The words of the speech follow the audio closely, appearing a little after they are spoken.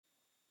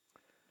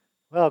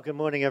Well, good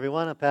morning,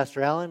 everyone. I'm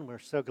Pastor Allen. We're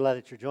so glad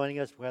that you're joining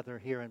us, whether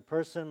here in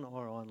person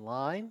or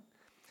online.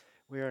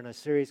 We're in a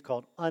series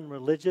called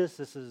Unreligious.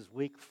 This is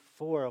week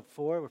 4 of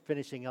 4. We're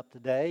finishing up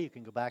today. You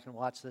can go back and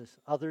watch this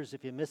others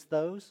if you missed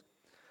those.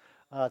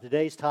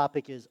 Today's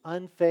topic is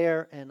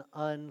unfair and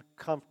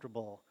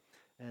uncomfortable,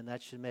 and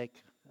that should make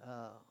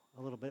a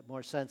little bit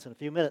more sense in a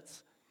few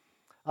minutes.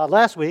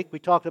 Last week, we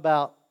talked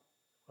about,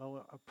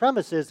 a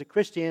premise is that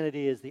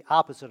Christianity is the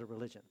opposite of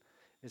religion.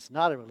 It's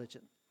not a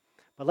religion.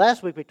 But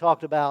last week we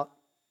talked about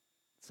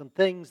some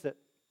things that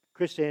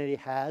Christianity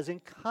has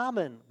in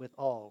common with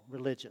all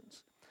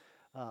religions.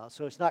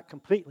 So it's not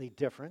completely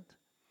different.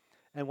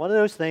 And one of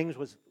those things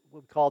was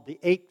what we called the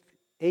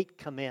eight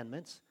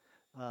commandments.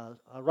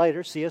 A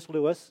writer, C.S.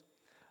 Lewis,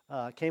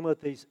 came up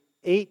with these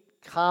 8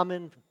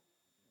 common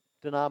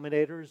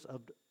denominators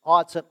of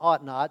oughts and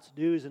ought nots,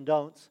 do's and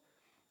don'ts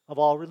of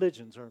all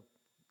religions, or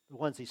the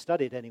ones he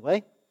studied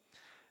anyway.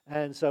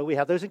 And so we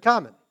have those in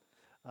common.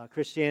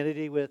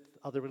 Christianity with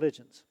other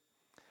religions.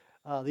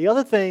 The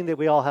other thing that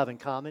we all have in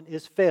common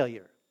is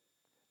failure.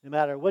 No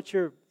matter what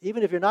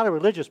even if you're not a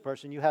religious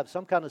person, you have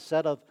some kind of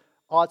set of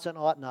oughts and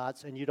ought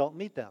nots, and you don't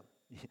meet them.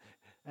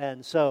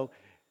 And so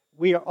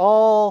we are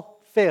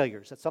all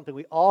failures. That's something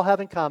we all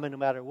have in common, no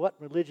matter what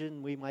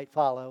religion we might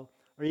follow,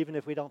 or even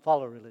if we don't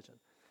follow religion.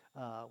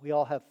 We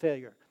all have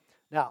failure.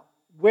 Now,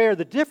 where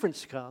the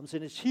difference comes,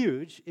 and it's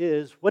huge,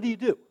 is what do you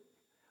do?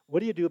 What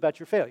do you do about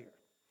your failure?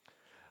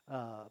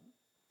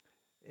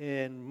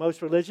 In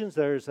most religions,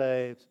 there's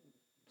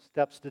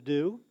steps to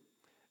do.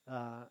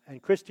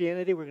 And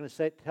Christianity, we're going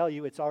to tell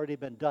you it's already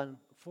been done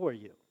for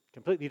you.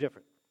 Completely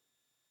different.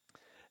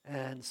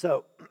 And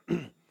so,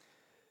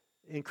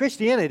 in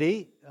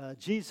Christianity,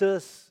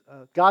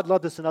 God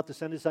loved us enough to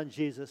send His Son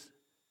Jesus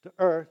to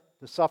earth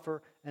to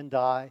suffer and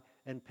die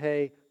and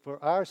pay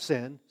for our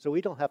sin, so we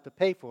don't have to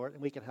pay for it,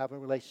 and we can have a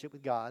relationship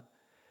with God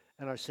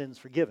and our sins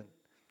forgiven.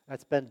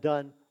 That's been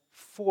done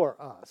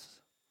for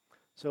us.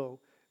 So,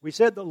 we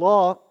said the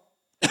law,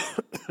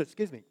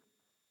 excuse me,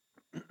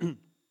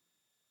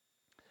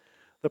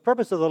 the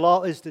purpose of the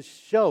law is to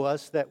show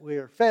us that we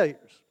are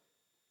failures,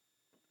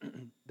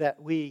 that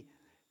we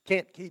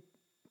can't keep.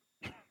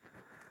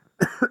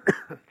 I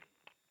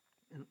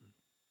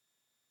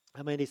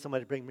may need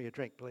somebody to bring me a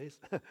drink, please.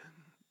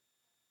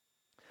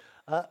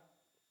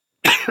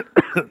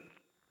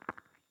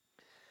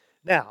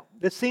 Now,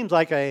 this seems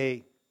like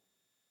an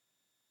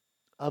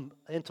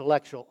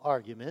intellectual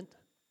argument.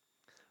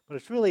 But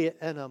it's really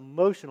an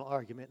emotional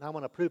argument, and I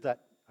want to prove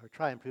that, or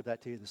try and prove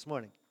that to you this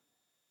morning.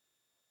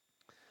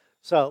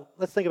 So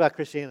let's think about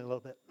Christianity a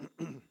little bit.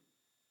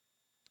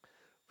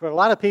 For a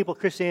lot of people,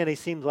 Christianity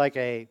seems like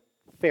a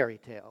fairy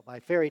tale.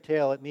 By fairy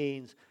tale, it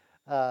means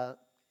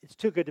it's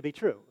too good to be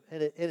true.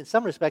 And in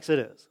some respects, it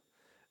is.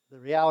 The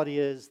reality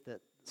is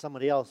that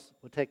somebody else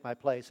would take my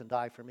place and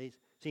die for me.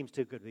 Seems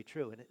too good to be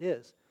true, and it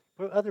is.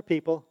 For other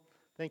people,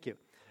 thank you.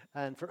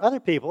 And for other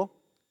people,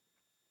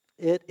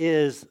 it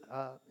is...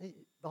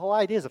 the whole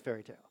idea is a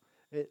fairy tale.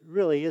 It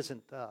really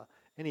isn't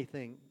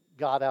anything,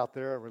 God out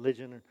there, or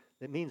religion,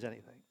 that means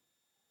anything.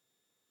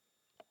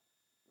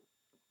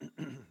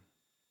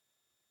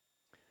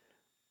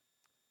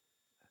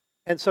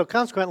 And so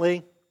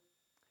consequently,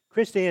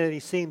 Christianity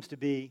seems to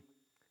be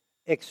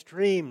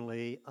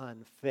extremely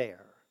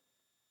unfair.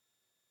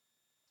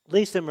 At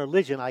least in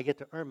religion, I get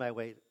to earn my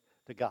way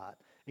to God.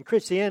 In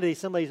Christianity,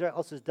 somebody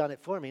else has done it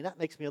for me, and that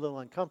makes me a little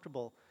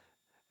uncomfortable.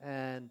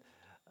 And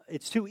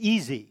it's too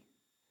easy.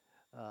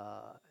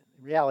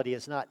 In reality,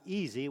 it's not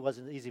easy. It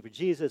wasn't easy for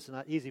Jesus. It's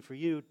not easy for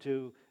you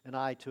and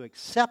I to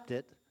accept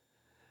it.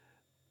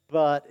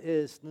 But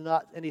it's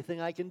not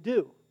anything I can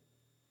do.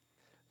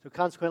 So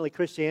consequently,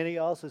 Christianity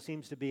also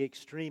seems to be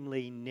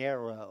extremely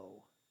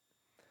narrow.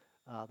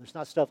 There's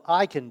not stuff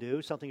I can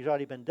do. Something's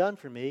already been done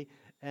for me.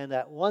 And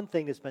that one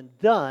thing that's been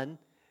done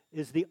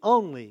is the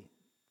only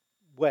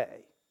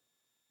way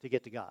to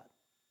get to God.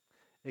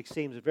 It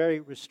seems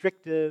very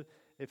restrictive.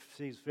 It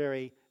seems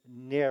very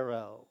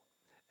narrow.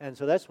 And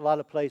so that's a lot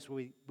of place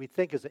we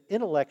think is an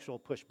intellectual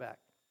pushback.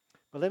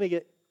 But let me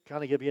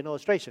give you an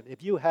illustration.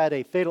 If you had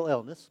a fatal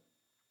illness,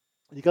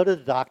 you go to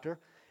the doctor,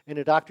 and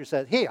the doctor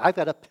says, "Hey, I've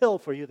got a pill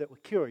for you that will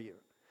cure you."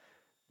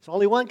 It's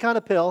only one kind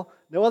of pill.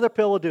 No other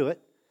pill will do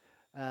it.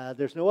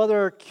 There's no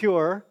other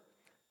cure,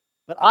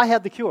 but I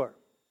have the cure.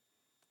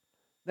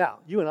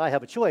 Now, you and I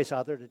have a choice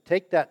out there to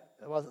take that.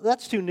 Well,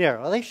 that's too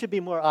narrow. There should be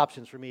more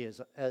options for me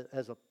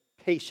as a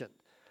patient.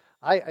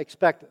 I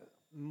expect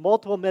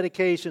multiple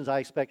medications. I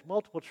expect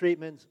multiple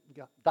treatments.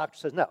 The doctor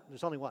says, no,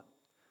 there's only one.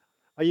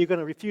 Are you going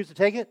to refuse to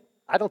take it?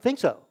 I don't think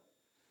so.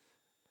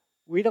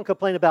 We don't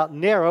complain about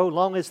narrow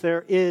long as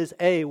there is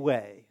a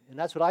way. And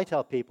that's what I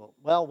tell people.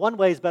 Well, one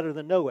way is better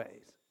than no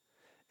ways.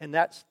 And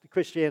that's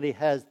Christianity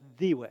has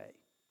the way.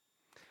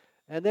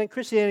 And then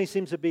Christianity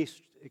seems to be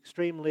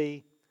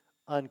extremely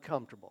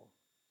uncomfortable.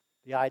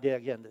 The idea,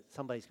 again, that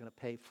somebody's going to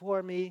pay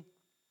for me.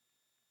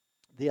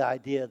 The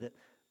idea that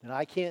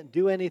I can't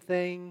do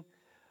anything.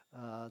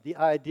 The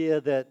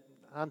idea that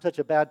I'm such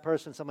a bad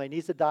person, somebody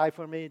needs to die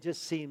for me. It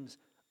just seems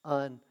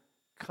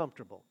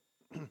uncomfortable.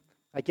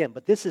 Again,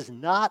 but this is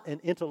not an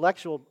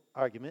intellectual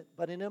argument,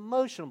 but an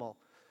emotional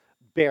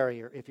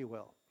barrier, if you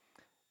will.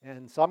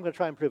 And so I'm going to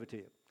try and prove it to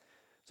you.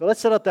 So let's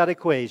set up that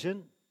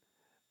equation.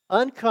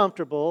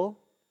 Uncomfortable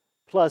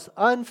plus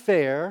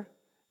unfair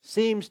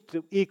seems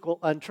to equal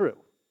untrue.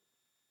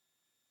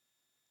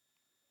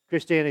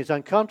 Christianity is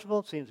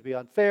uncomfortable, seems to be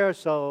unfair,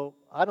 so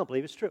I don't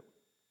believe it's true.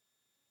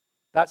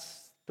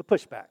 That's the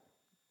pushback.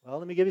 Well,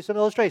 let me give you some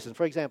illustrations.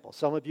 For example,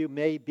 some of you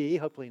may be,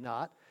 hopefully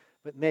not,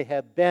 but may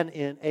have been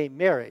in a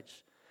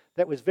marriage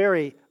that was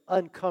very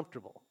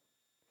uncomfortable.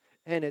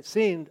 And it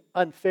seemed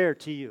unfair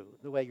to you,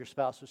 the way your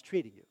spouse was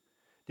treating you.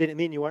 Did it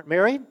mean you weren't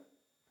married?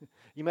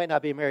 You might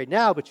not be married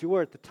now, but you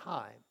were at the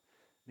time.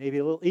 Maybe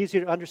a little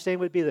easier to understand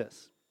would be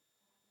this.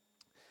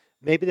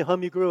 Maybe the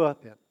home you grew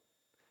up in,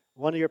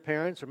 one of your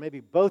parents or maybe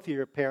both of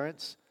your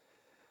parents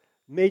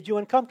made you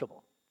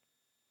uncomfortable.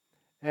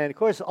 And of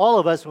course, all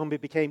of us, when we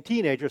became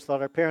teenagers,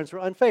 thought our parents were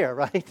unfair,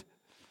 right?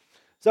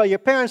 So your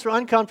parents were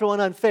uncomfortable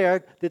and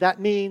unfair. Did that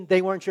mean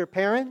they weren't your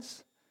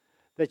parents?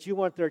 That you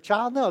weren't their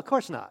child? No, of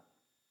course not.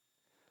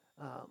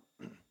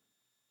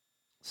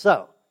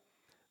 So,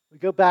 we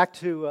go back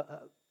to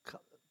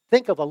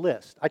think of a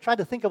list. I tried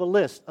to think of a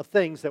list of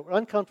things that were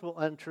uncomfortable,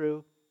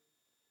 untrue,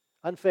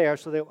 unfair,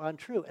 so they were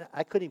untrue. And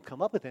I couldn't even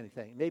come up with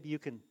anything. Maybe you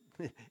can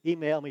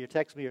email me or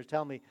text me or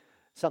tell me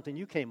something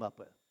you came up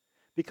with.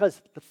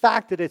 Because the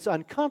fact that it's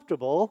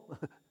uncomfortable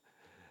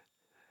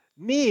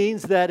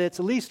means that it's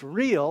at least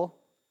real.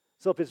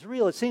 So if it's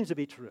real, it seems to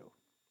be true.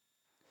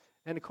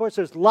 And of course,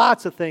 there's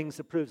lots of things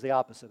that proves the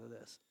opposite of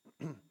this.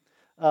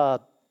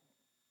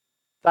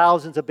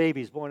 Thousands of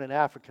babies born in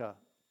Africa,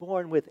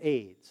 born with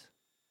AIDS.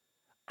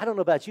 I don't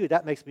know about you,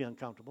 that makes me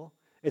uncomfortable.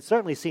 It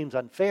certainly seems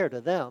unfair to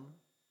them.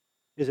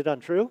 Is it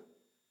untrue?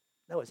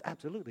 No, it's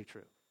absolutely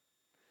true.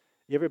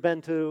 You ever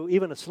been to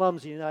even the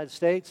slums in the United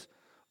States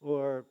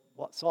or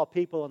saw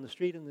people on the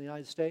street in the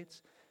United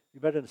States?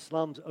 You've been in the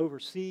slums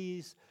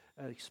overseas,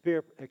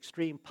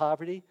 extreme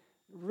poverty.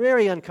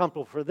 Very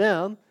uncomfortable for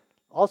them.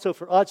 Also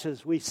for us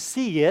as we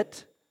see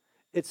it,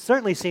 it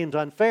certainly seems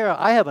unfair.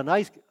 I have a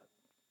nice,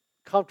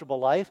 comfortable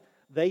life.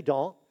 They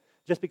don't.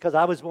 Just because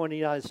I was born in the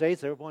United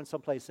States, they were born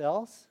someplace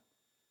else.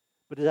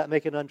 But does that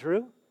make it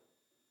untrue?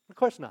 Of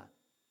course not.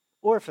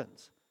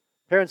 Orphans.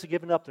 Parents have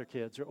given up their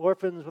kids, or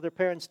orphans where their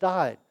parents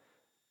died.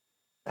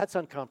 That's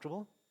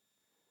uncomfortable.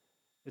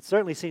 It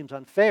certainly seems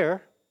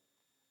unfair.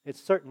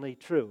 It's certainly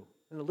true.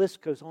 And the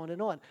list goes on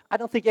and on. I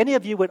don't think any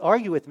of you would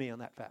argue with me on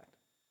that fact.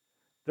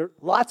 There are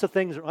lots of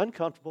things that are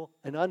uncomfortable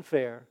and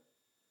unfair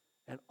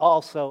and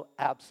also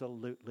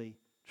absolutely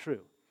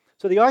true.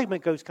 So the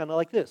argument goes kind of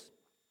like this.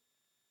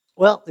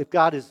 Well, if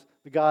God is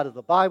the God of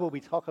the Bible we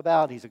talk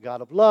about, He's a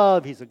God of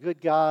love, He's a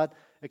good God,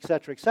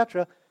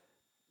 etc.,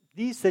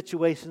 these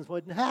situations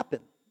wouldn't happen.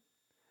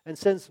 And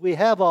since we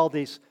have all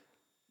these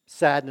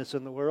sadness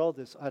in the world,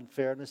 this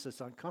unfairness, this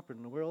uncomfort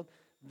in the world,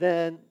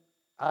 then,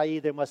 i.e.,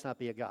 there must not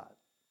be a God.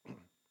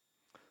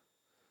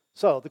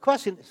 So the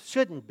question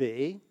shouldn't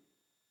be,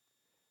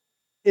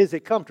 is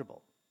it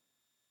comfortable?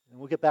 And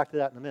we'll get back to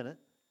that in a minute.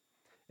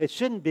 It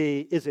shouldn't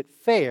be, is it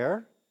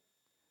fair?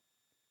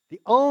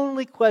 The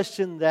only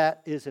question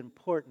that is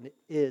important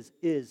is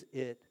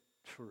it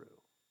true?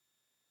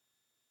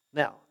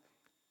 Now,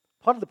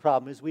 part of the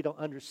problem is we don't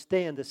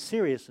understand the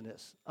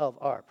seriousness of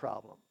our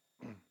problem.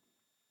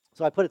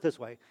 So I put it this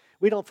way.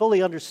 We don't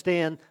fully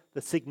understand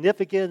the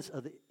significance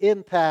of the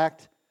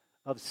impact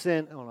of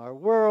sin on our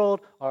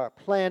world, our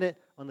planet,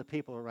 on the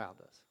people around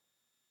us.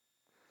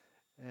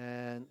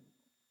 And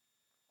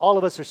all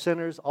of us are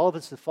sinners. All of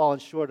us have fallen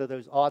short of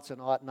those oughts and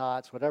ought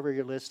nots, whatever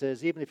your list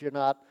is. Even if you're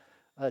not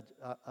a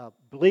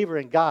believer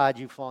in God,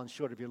 you've fallen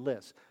short of your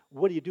list.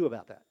 What do you do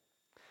about that?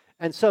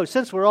 And so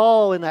since we're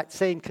all in that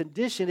same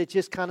condition, it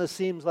just kind of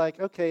seems like,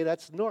 okay,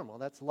 that's normal.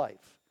 That's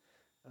life.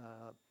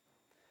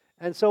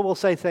 And so we'll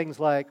say things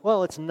like,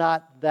 well, it's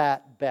not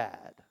that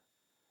bad.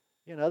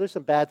 You know, there's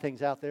some bad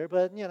things out there,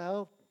 but, you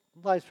know,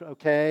 life's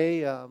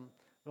okay.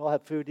 We all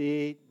have food to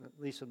eat. At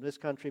least in this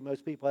country,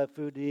 most people have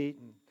food to eat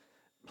and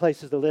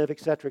places to live,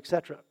 etc.,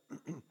 etc.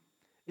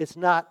 It's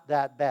not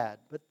that bad.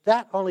 But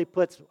that only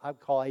puts, I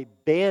would call, a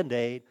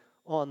Band-Aid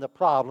on the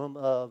problem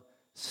of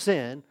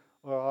sin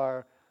or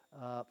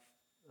our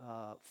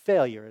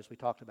failure, as we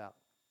talked about.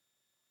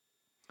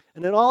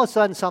 And then all of a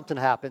sudden something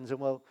happens, and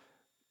we'll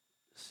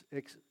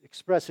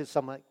express it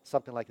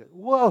something like this.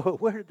 Whoa,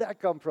 where did that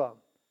come from?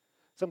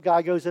 Some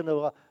guy goes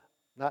into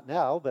not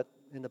now, but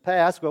in the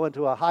past, go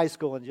into a high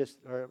school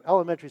or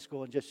elementary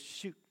school and just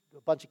shoot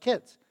a bunch of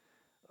kids.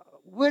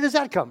 Where does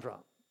that come from?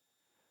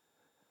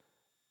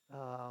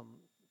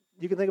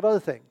 You can think of other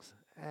things.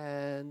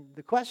 And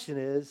the question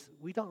is,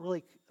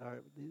 the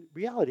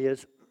reality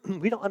is,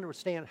 we don't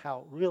understand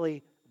how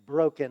really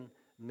broken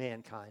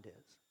mankind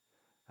is.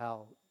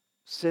 How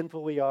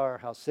sinful we are,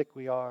 how sick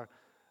we are,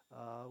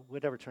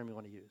 whatever term you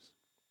want to use.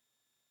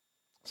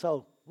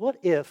 So, what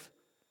if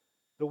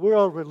the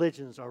world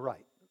religions are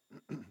right?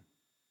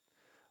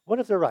 What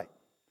if they're right?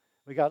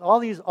 We got all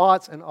these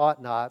oughts and ought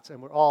nots,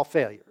 and we're all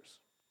failures.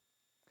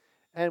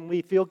 And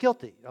we feel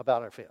guilty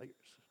about our failures.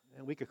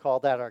 And we could call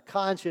that our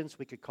conscience.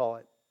 We could call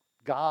it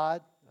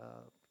God,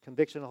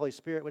 conviction of the Holy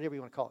Spirit, whatever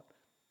you want to call it.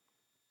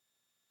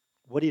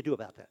 What do you do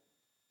about that?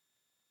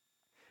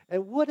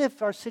 And what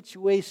if our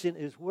situation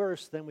is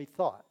worse than we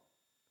thought?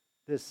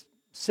 This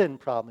sin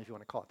problem, if you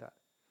want to call it that.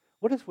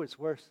 What if it's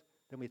worse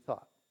than we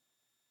thought?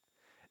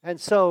 And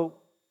so,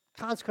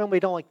 consequently, we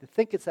don't like to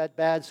think it's that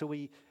bad, so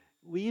we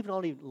even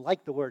don't even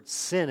like the word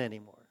sin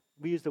anymore.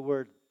 We use the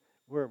word,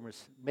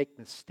 make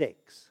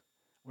mistakes.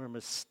 We're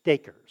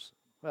mistakers.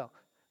 Well,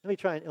 let me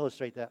try and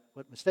illustrate that,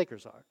 what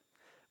mistakers are.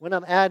 When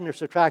I'm adding or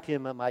subtracting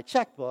in my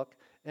checkbook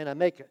and I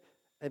make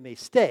a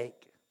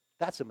mistake,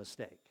 that's a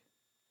mistake.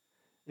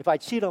 If I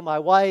cheat on my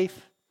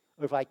wife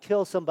or if I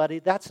kill somebody,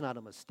 that's not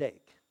a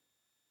mistake.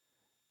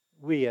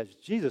 We, as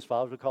Jesus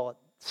followers, would call it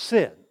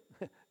sin.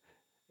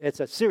 It's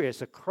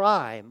a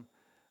crime,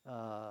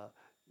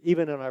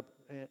 even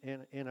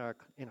in our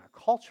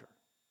culture.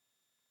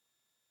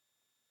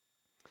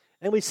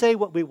 And we say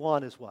what we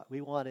want is what?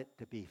 We want it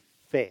to be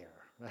fair,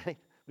 right?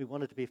 We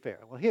want it to be fair.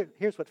 Well,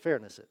 here's what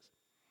fairness is.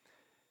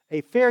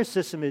 A fair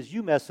system is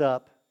you mess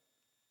up,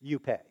 you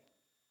pay.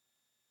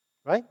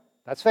 Right?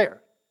 That's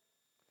fair.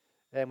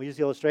 And we used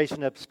the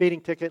illustration of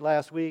speeding ticket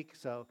last week.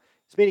 So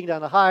speeding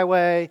down the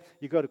highway,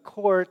 you go to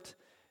court,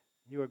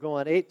 you were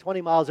going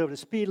 20 miles over the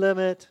speed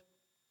limit.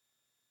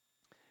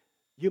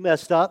 You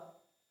messed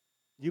up,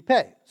 you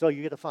pay. So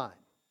you get a fine,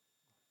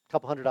 a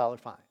couple $100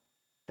 fine.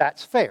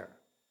 That's fair.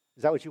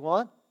 Is that what you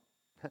want?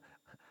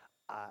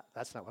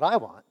 That's not what I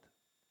want.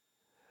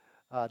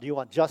 Do you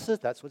want justice?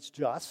 That's what's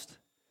just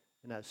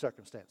in those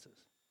circumstances.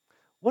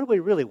 What do we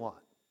really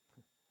want?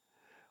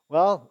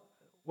 Well,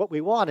 what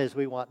we want is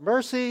we want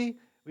mercy,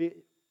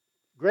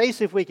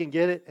 grace if we can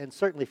get it, and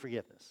certainly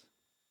forgiveness.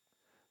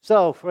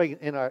 So,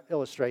 in our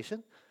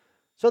illustration,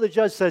 so the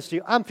judge says to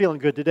you, I'm feeling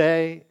good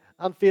today.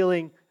 I'm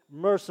feeling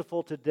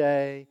merciful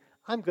today.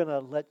 I'm going to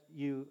let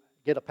you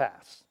get a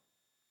pass.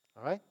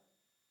 All right?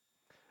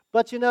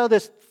 But you know,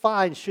 this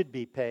fine should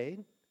be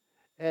paid.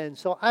 And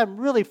so I'm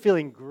really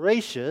feeling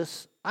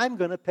gracious. I'm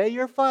going to pay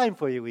your fine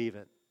for you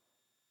even.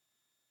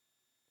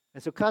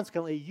 And so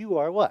consequently, you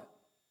are what?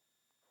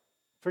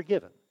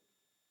 Forgiven.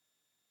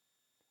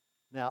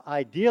 Now,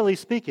 ideally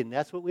speaking,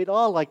 that's what we'd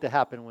all like to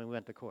happen when we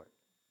went to court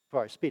for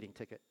our speeding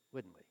ticket,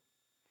 wouldn't we?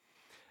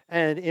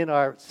 And in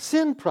our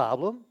sin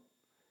problem,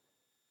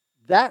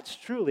 that's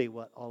truly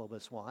what all of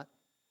us want,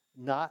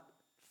 not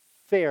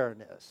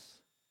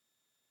fairness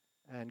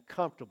and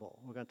comfortable.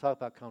 We're going to talk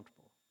about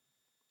comfortable.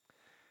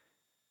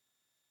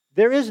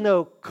 There is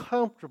no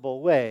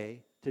comfortable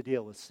way to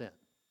deal with sin.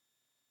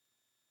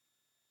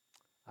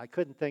 I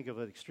couldn't think of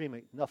an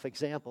extreme enough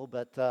example,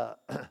 but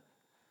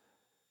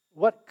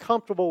what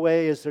comfortable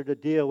way is there to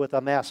deal with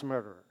a mass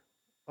murderer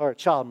or a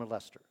child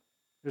molester?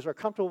 Is there a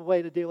comfortable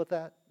way to deal with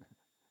that?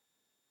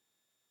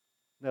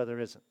 No, there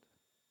isn't.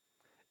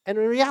 And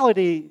in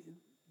reality,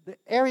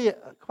 the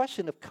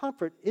question of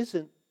comfort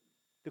isn't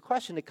the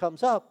question that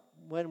comes up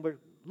when we're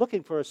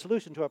looking for a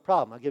solution to a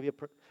problem. I'll give you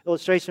an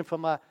illustration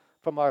from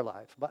our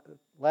life.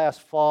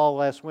 Last fall,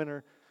 last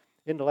winter,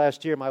 into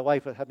last year, my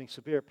wife was having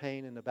severe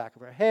pain in the back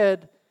of her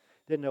head.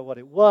 Didn't know what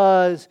it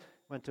was.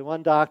 Went to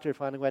one doctor,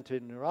 finally went to a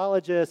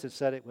neurologist, and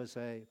said it was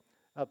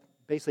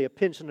basically a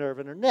pinched nerve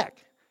in her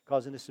neck,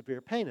 causing a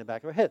severe pain in the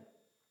back of her head.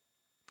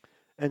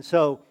 And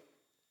so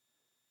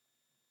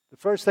the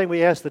first thing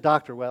we asked the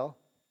doctor, well,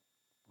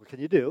 what can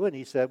you do? And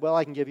he said, well,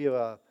 I can give you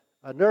a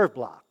nerve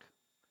block,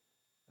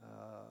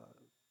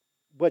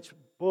 which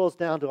boils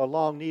down to a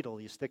long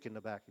needle you stick in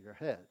the back of your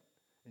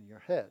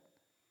head.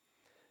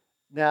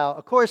 Now,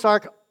 of course,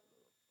 our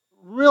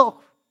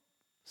real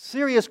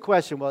serious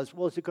question was,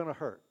 well, is it going to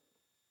hurt?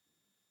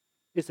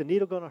 Is the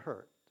needle going to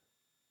hurt?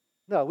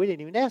 No, we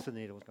didn't even ask if the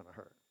needle was going to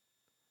hurt.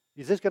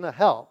 Is this going to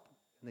help?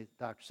 And the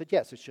doctor said,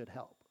 yes, it should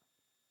help.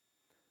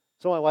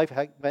 So my wife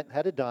had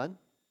it done.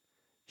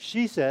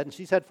 She said, and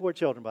she's had 4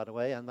 children, by the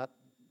way, I'm not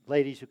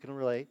ladies who can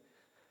relate,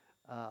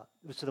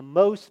 it was the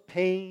most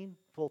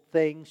painful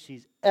thing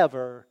she's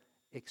ever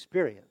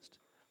experienced.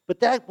 But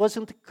that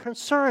wasn't the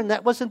concern.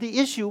 That wasn't the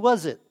issue,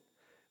 was it?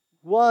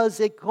 Was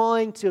it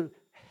going to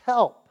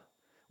help?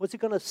 Was it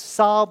going to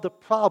solve the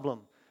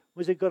problem?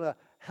 Was it going to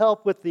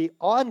help with the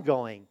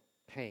ongoing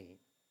pain?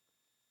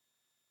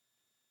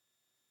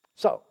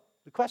 So,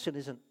 the question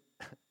isn't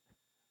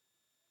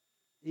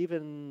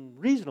even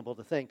reasonable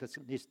to think that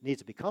it needs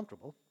to be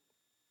comfortable.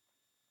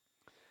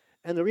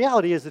 And the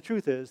reality is, the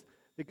truth is,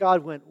 that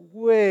God went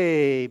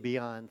way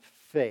beyond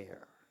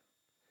fair.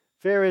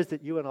 Fair is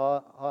that you and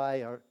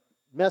I are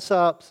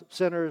mess-ups,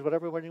 sinners,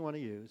 whatever word you want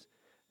to use.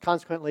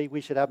 Consequently,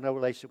 we should have no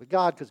relationship with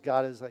God because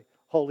God is a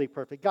holy,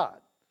 perfect God.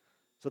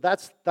 So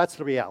that's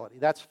the reality.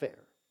 That's fair.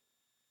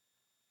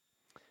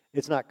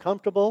 It's not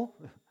comfortable.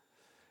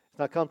 It's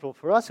not comfortable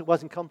for us. It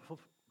wasn't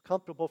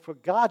comfortable for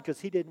God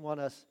because He didn't want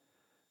us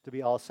to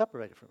be all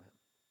separated from Him.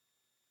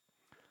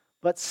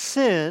 But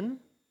sin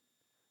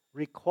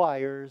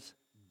requires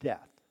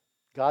death.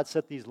 God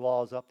set these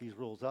laws up, these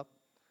rules up.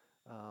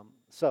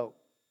 So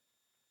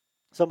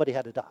somebody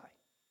had to die.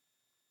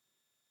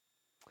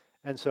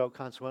 And so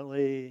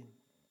consequently,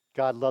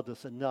 God loved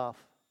us enough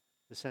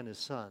to send his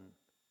Son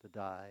to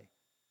die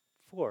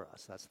for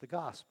us. That's the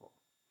gospel.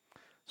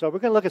 So we're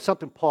going to look at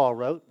something Paul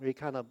wrote, where he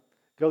kind of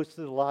goes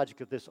through the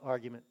logic of this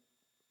argument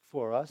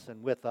for us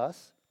and with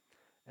us,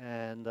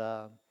 and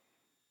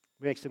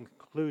make some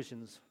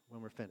conclusions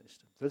when we're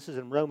finished. So this is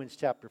in Romans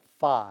chapter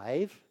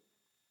 5,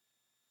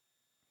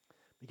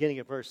 beginning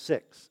at verse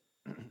 6.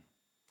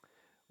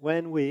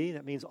 When we,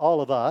 that means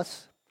all of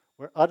us,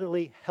 we're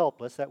utterly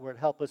helpless. That word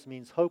helpless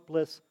means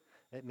hopeless.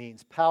 It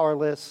means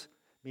powerless.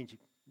 It means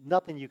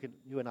nothing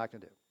you and I can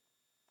do.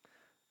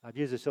 I've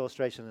used this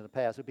illustration in the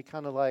past. It'd be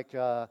kind of like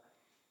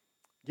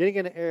getting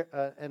in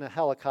a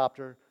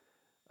helicopter,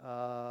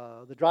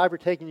 the driver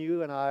taking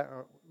you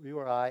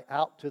or I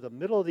out to the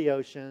middle of the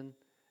ocean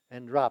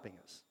and dropping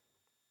us.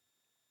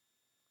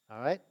 All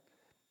right?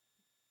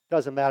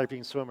 Doesn't matter if you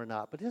can swim or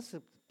not, but just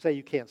say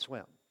you can't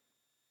swim.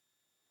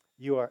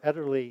 You are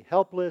utterly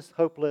helpless,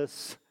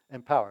 hopeless,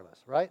 and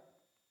powerless, right?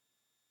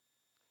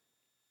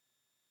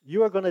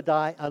 You are going to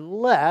die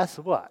unless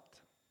what?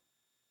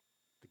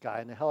 The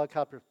guy in the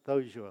helicopter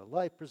throws you a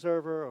life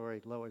preserver, or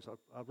he lowers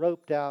a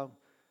rope down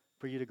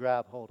for you to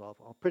grab hold of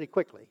pretty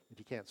quickly if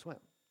you can't swim,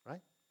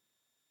 right?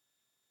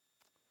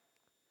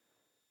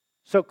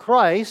 So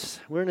Christ,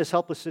 we're in this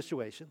helpless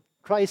situation.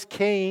 Christ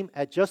came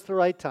at just the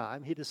right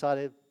time. He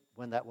decided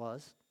when that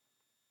was,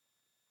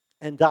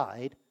 and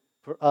died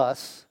for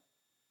us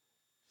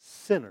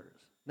sinners.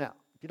 Now,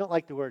 if you don't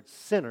like the word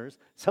sinners,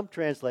 some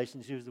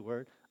translations use the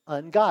word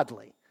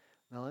ungodly.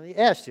 Now, let me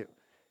ask you,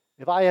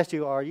 if I asked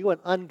you, are you an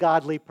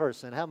ungodly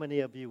person, how many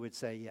of you would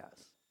say yes?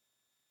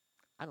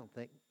 I don't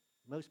think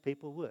most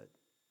people would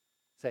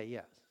say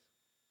yes.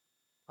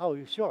 Oh,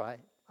 sure,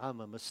 I'm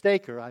a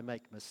mistaker. I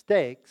make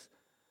mistakes.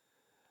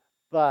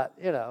 But,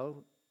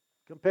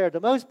 compared to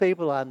most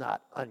people, I'm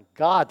not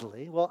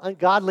ungodly. Well,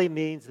 ungodly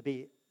means to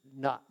be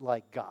not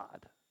like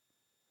God.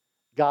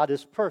 God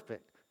is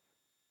perfect.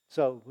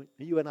 So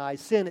you and I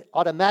sin, it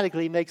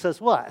automatically makes us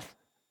what?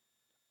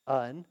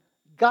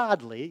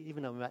 Ungodly,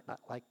 even though we might not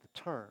like the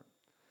term.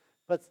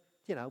 But,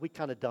 we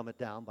kind of dumb it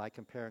down by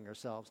comparing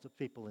ourselves to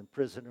people in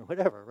prison or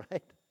whatever,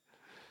 right?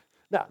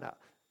 No.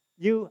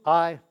 You,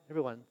 I,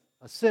 everyone,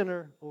 a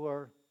sinner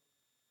or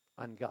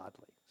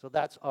ungodly. So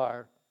that's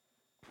our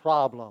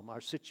problem,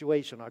 our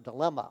situation, our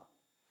dilemma.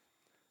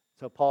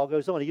 So Paul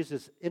goes on. He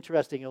uses this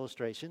interesting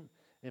illustration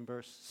in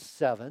verse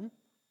 7.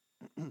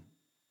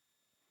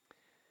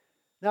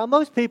 Now,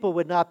 most people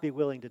would not be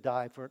willing to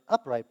die for an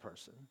upright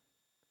person,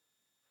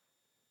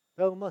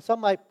 though some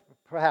might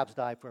perhaps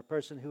die for a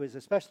person who is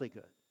especially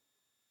good.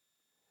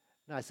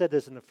 Now, I said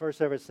this in the first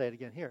service, say it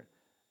again here.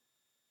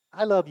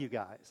 I love you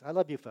guys. I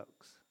love you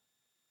folks.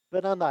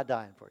 But I'm not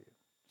dying for you.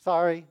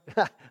 Sorry,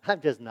 I'm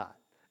just not.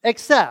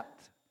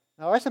 Except,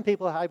 now there are some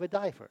people I would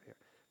die for here.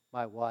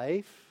 My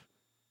wife,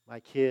 my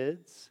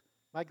kids,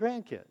 my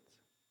grandkids.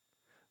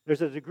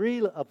 There's a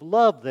degree of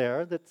love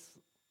there that's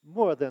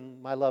more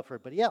than my love for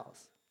everybody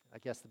else. I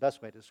guess the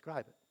best way to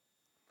describe it.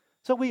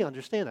 So we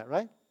understand that,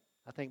 right?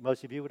 I think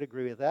most of you would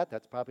agree with that.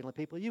 That's probably the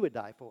people you would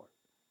die for.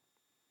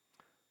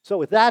 So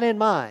with that in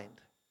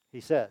mind, he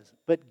says,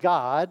 but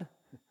God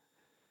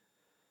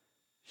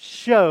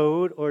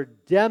showed or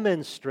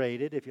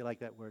demonstrated, if you like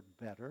that word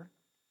better,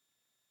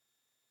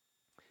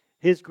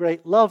 his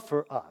great love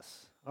for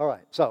us. All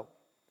right, so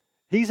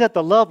he's at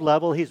the love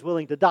level, he's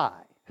willing to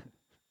die.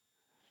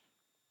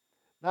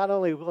 Not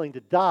only willing to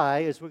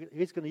die, he's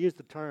going to use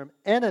the term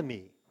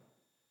enemy.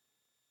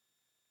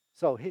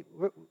 So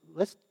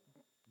let's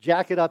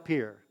jack it up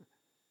here.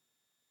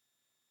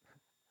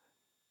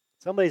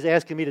 Somebody's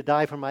asking me to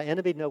die for my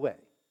enemy? No way.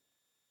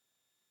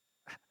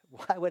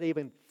 Why would I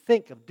even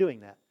think of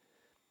doing that?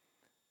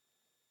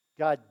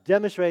 God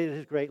demonstrated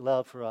his great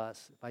love for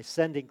us by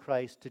sending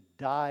Christ to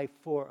die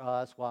for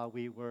us while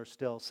we were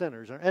still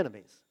sinners or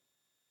enemies.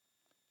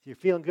 So you're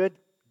feeling good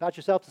about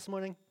yourself this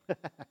morning?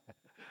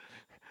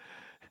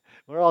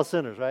 We're all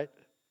sinners, right?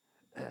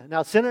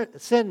 Now,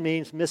 sin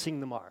means missing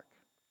the mark.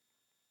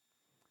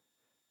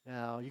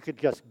 Now, you could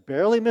just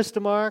barely miss the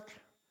mark,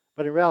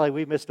 but in reality,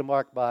 we missed the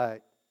mark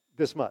by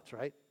this much,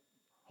 right?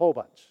 Whole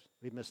bunch.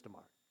 We missed the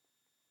mark.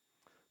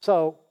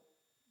 So,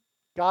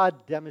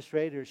 God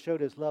demonstrated or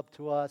showed his love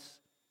to us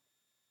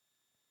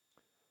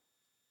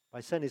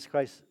by sending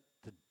Christ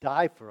to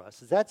die for us.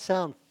 Does that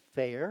sound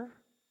fair?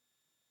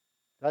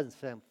 It doesn't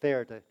sound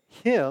fair to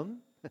him.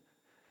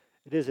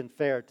 It isn't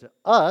fair to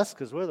us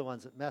because we're the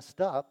ones that messed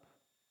up.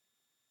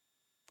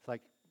 It's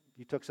like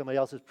you took somebody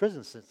else's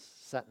prison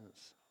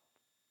sentence.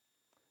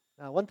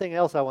 Now, one thing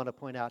else I want to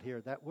point out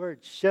here, that word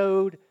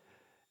showed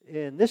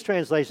in this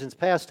translation is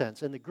past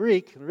tense. In the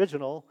Greek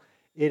original,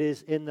 it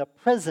is in the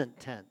present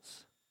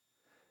tense.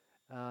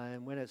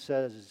 And when it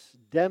says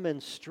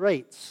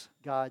demonstrates,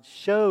 God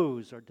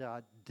shows or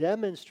God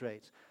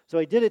demonstrates. So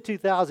he did it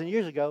 2,000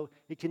 years ago.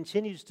 He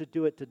continues to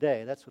do it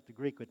today. That's what the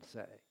Greek would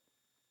say.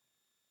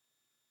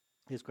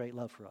 His great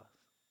love for us.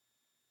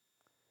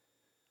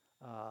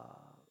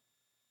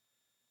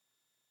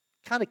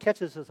 Kind of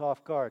catches us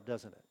off guard,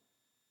 doesn't it?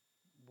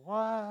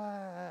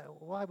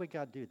 Why would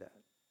God do that?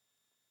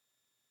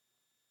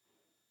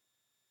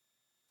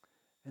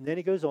 And then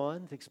he goes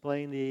on to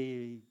explain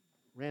the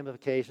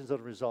ramifications of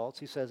the results.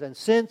 He says, and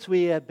since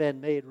we have been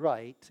made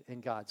right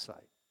in God's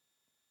sight,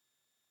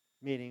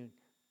 meaning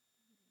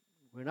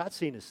we're not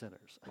seen as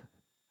sinners.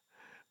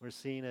 We're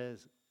seen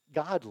as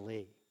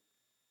godly.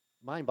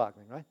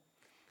 Mind-boggling, right?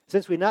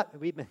 Since we've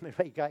been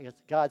made right in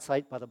God's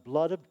sight by the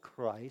blood of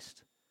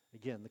Christ,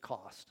 again, the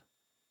cost,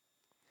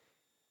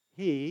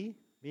 He,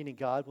 meaning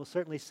God, will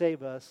certainly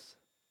save us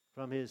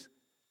from His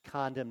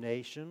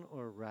condemnation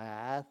or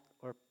wrath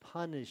or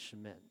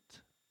punishment.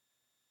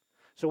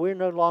 So we're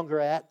no longer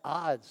at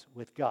odds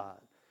with God.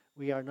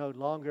 We are no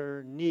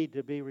longer need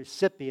to be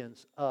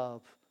recipients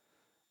of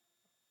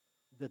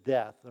the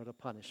death or the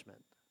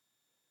punishment.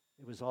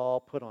 It was all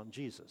put on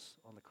Jesus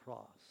on the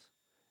cross.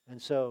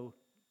 And so,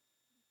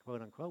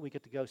 quote unquote, we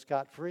get to go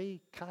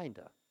scot-free,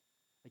 kinda.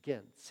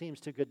 Again, seems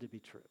too good to be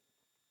true.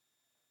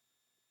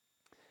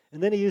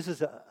 And then he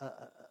uses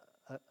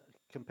a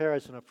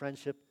comparison of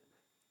friendship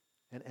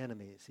and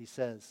enemies. He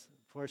says,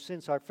 for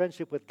since our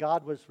friendship with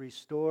God was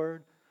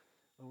restored,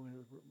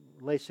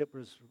 relationship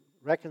was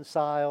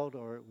reconciled,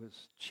 or it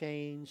was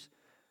changed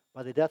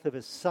by the death of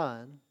his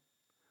son,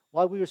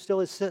 while we were still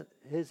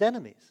his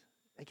enemies.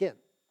 Again,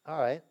 all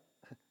right,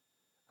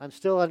 I'm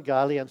still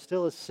ungodly, I'm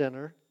still a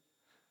sinner.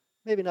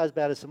 Maybe not as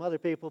bad as some other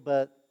people,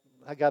 but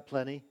I got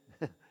plenty.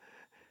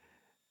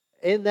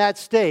 In that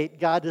state,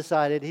 God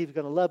decided He was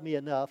going to love me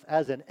enough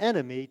as an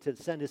enemy to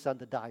send His Son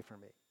to die for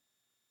me.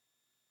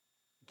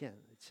 Again,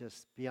 it's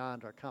just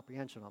beyond our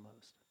comprehension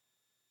almost.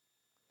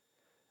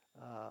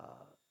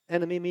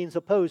 Enemy means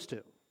opposed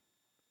to.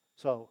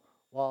 So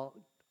while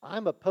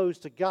I'm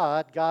opposed to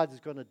God, God is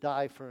going to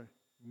die for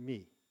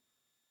me.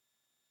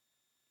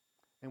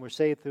 And we're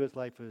saved through His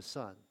life of His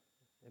Son.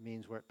 It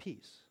means we're at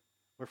peace.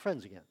 We're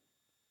friends again.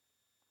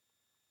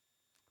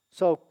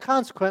 So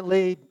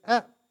consequently,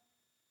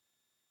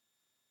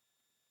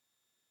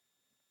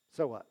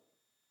 so what?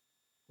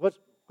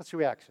 What's your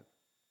reaction?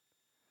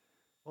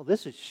 Well,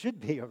 should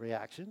be a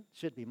reaction.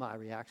 Should be my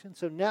reaction.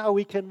 So now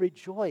we can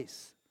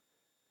rejoice.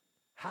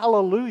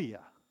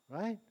 Hallelujah,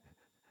 right?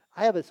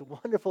 I have this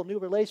wonderful new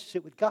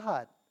relationship with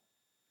God.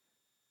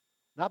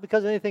 Not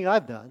because of anything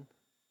I've done,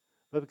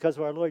 but because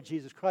of our Lord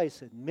Jesus Christ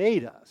had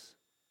made us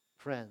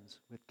friends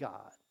with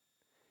God.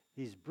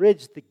 He's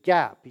bridged the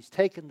gap. He's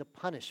taken the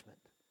punishment.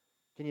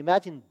 Can you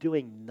imagine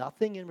doing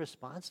nothing in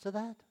response to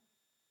that?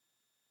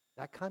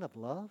 That kind of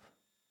love?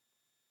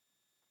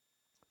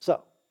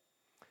 So,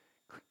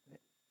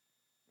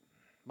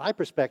 my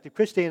perspective,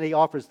 Christianity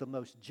offers the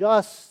most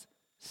just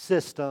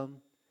system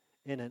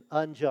in an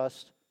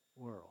unjust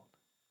world.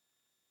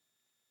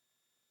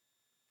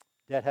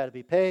 Debt had to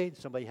be paid.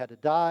 Somebody had to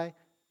die.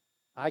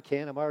 I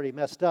can't. I'm already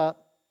messed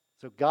up.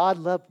 So God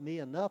loved me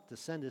enough to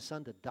send His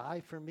Son to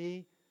die for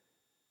me,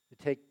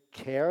 to take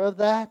care of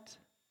that.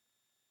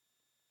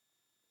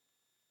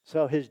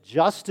 So His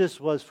justice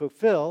was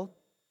fulfilled.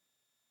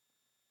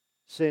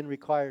 Sin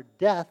required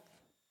death,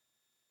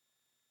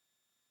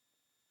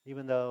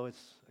 even though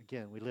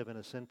we live in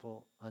a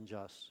sinful,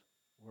 unjust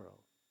world.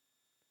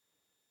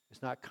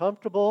 It's not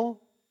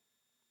comfortable,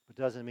 but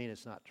doesn't mean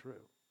it's not true.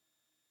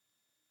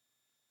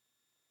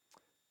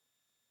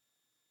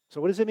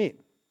 So what does it mean?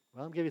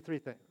 Well, I'm going to give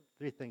you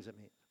three things it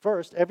means.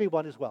 First,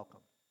 everyone is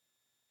welcome.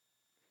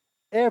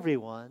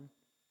 Everyone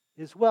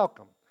is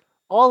welcome.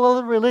 All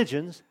other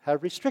religions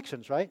have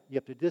restrictions, right? You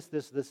have to do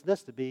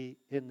this to be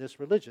in this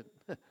religion,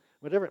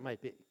 whatever it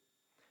might be.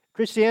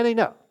 Christianity,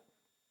 no.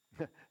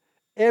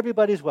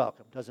 Everybody's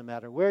welcome. Doesn't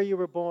matter where you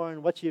were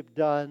born, what you've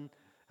done,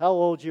 how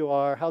old you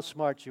are, how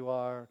smart you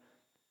are,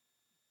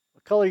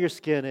 what color your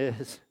skin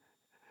is,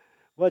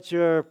 what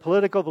your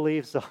political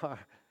beliefs are.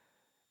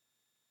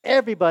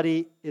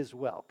 Everybody is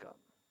welcome.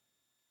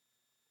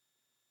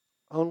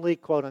 Only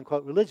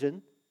quote-unquote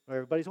religion where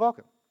everybody's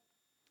welcome.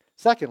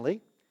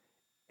 Secondly,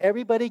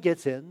 everybody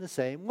gets in the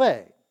same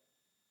way.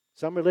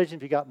 Some religion,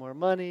 if you got more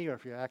money or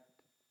if you're a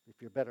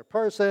better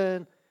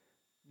person,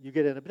 you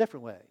get in a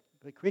different way.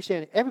 But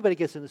Christianity, everybody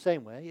gets in the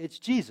same way. It's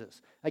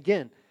Jesus.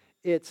 Again,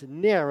 it's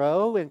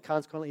narrow and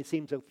consequently it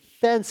seems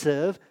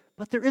offensive,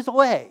 but there is a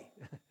way.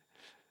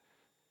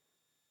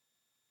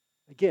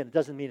 Again, it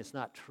doesn't mean it's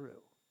not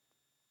true.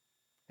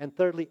 And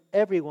thirdly,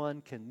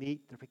 everyone can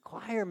meet the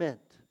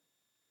requirement.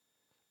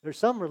 There's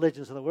some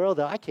religions in the world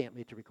that I can't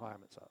meet the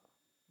requirements of.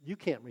 You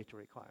can't meet the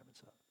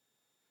requirements of.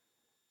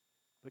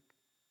 But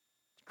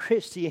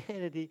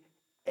Christianity,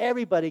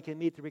 everybody can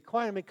meet the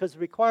requirement because the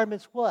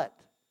requirement's what?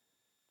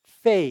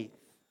 Faith,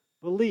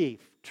 belief,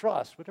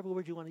 trust, whatever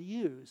word you want to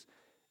use,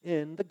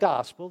 in the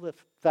gospel, the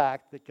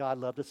fact that God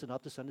loved us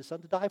enough to send His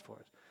Son to die for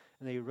us.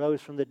 And He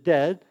rose from the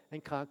dead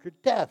and conquered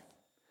death.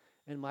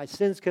 And my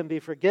sins can be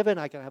forgiven.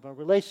 I can have a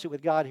relationship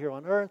with God here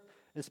on earth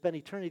and spend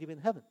eternity in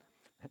heaven.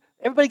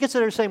 Everybody gets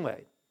there the same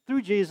way.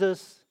 Through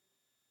Jesus,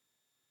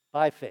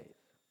 by faith.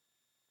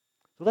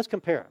 So let's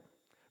compare them.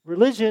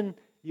 Religion,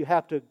 you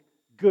have to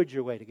good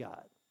your way to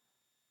God.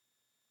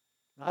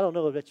 I don't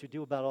know what you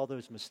do about all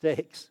those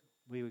mistakes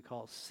we would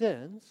call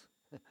sins.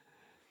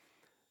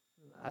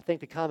 I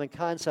think the common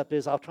concept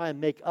is I'll try and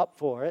make up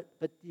for it,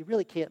 but you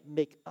really can't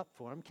make up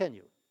for them, can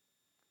you?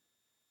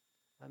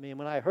 I mean,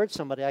 when I hurt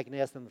somebody, I can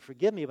ask them to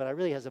forgive me, but I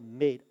really hasn't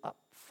made up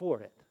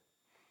for it.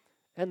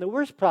 And the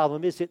worst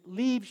problem is it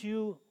leaves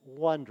you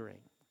wondering.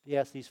 If you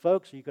ask these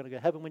folks, are you going to go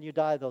to heaven when you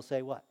die? They'll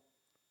say what?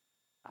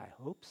 I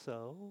hope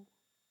so.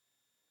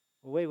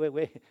 Well,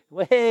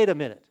 wait a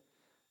minute.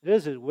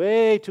 This is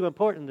way too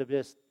important to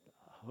just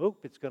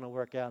hope it's going to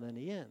work out in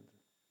the end.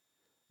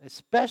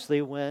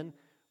 Especially when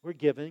we're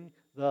giving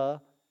the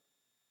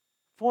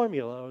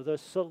formula or the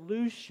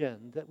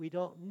solution that we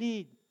don't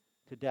need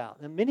to doubt.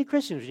 And many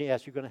Christians, when you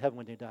ask, you're going to heaven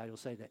when you die, will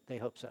say that they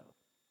hope so.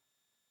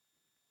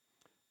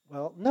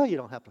 Well, no, you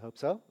don't have to hope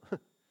so.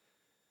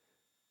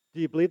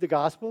 Do you believe the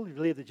gospel? Do you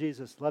believe that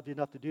Jesus loved you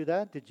enough to do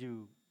that? Did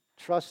you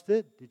trust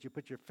it? Did you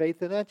put your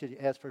faith in it? Did you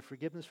ask for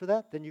forgiveness for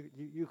that? Then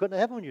you're going to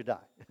heaven when you die.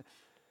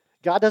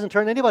 God doesn't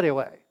turn anybody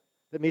away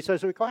that meets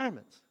those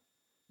requirements.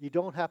 You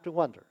don't have to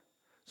wonder.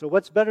 So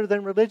what's better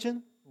than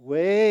religion?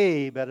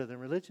 Way better than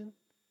religion.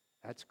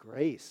 That's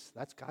grace.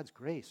 That's God's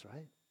grace,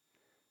 right?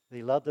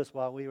 He loved us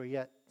while we were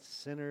yet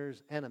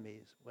sinners,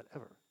 enemies,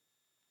 whatever.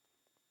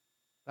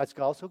 That's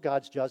also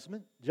God's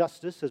judgment.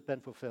 Justice has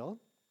been fulfilled.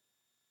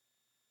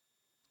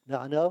 Now,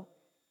 I know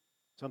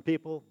some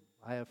people,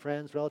 I have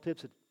friends,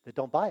 relatives that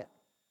don't buy it.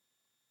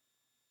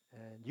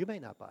 And you may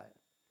not buy it.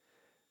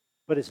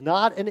 But it's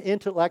not an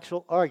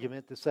intellectual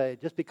argument to say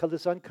just because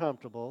it's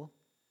uncomfortable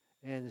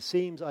and it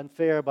seems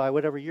unfair by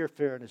whatever your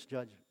fairness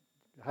judge,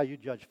 how you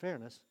judge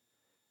fairness,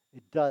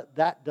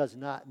 that does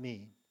not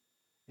mean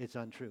it's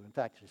untrue. In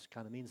fact, it just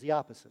kind of means the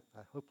opposite.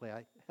 Hopefully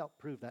I helped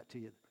prove that to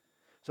you.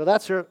 So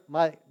that's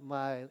my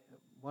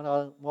what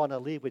I want to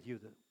leave with you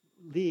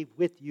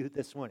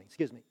this morning.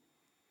 Excuse me.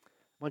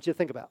 I want you to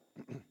think about.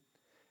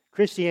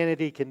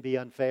 Christianity can be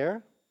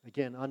unfair,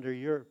 again, under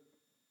your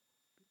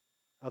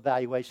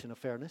evaluation of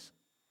fairness,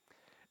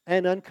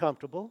 and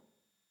uncomfortable,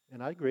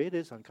 and I agree it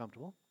is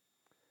uncomfortable,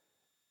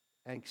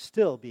 and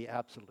still be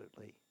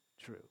absolutely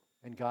true.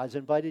 And God's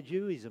invited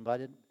you, He's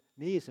invited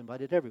me, He's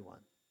invited everyone.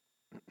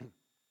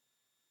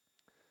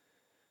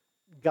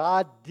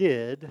 God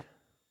did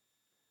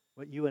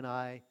what you and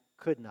I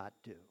could not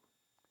do,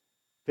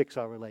 fix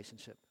our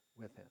relationship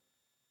with Him.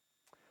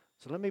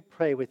 So let me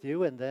pray with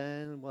you, and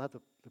then we'll have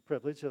the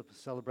privilege of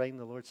celebrating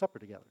the Lord's Supper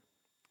together.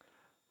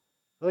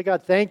 Lord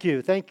God, thank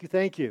you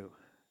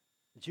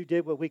that you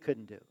did what we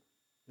couldn't do.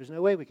 There's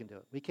no way we can do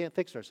it. We can't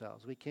fix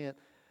ourselves. We can't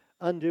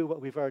undo what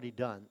we've already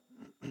done.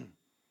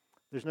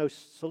 There's no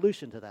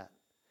solution to that.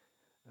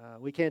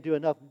 We can't do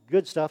enough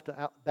good stuff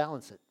to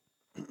balance it.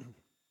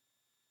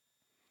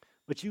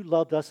 But you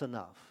loved us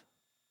enough.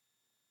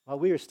 While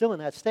we were still in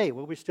that state,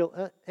 while we're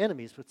still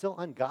enemies, but still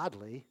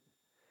ungodly,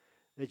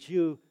 that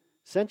you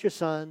sent your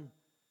Son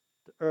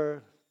to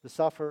earth to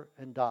suffer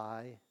and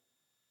die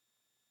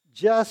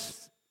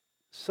just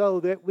so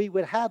that we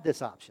would have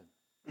this option.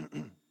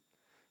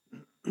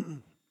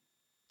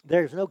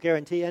 There's no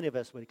guarantee any of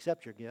us would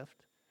accept your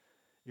gift,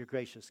 your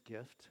gracious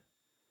gift,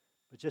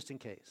 but just in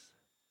case.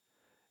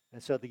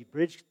 And so the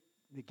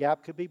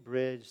gap could be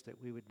bridged,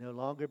 that we would no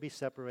longer be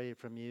separated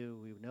from you.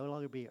 We would no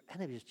longer be your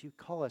enemies. You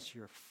call us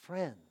your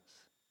friends,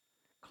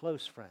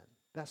 close friend,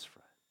 best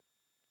friend.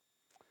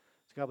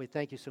 So God, we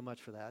thank you so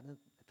much for that. And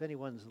if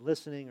anyone's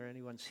listening or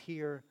anyone's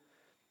here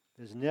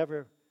has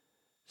never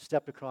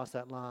stepped across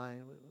that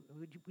line,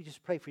 we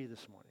just pray for you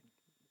this morning,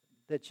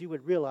 that you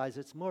would realize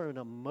it's more an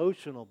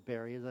emotional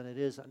barrier than it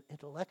is an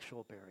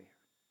intellectual barrier.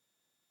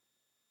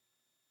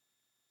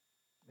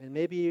 And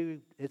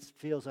maybe it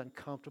feels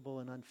uncomfortable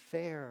and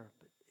unfair,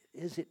 but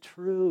is it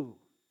true?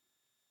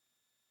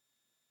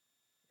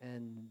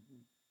 And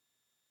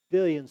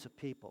billions of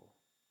people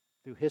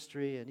through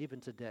history and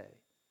even today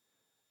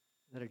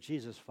that are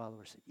Jesus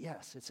followers said,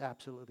 yes, it's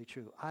absolutely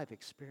true. I've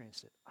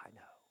experienced it. I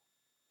know.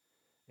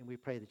 And we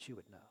pray that you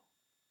would know.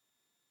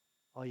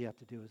 All you have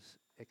to do is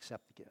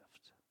accept the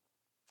gift.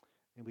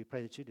 And we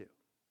pray that you do.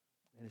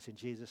 And it's in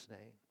Jesus'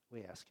 name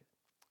we ask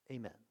it.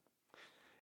 Amen.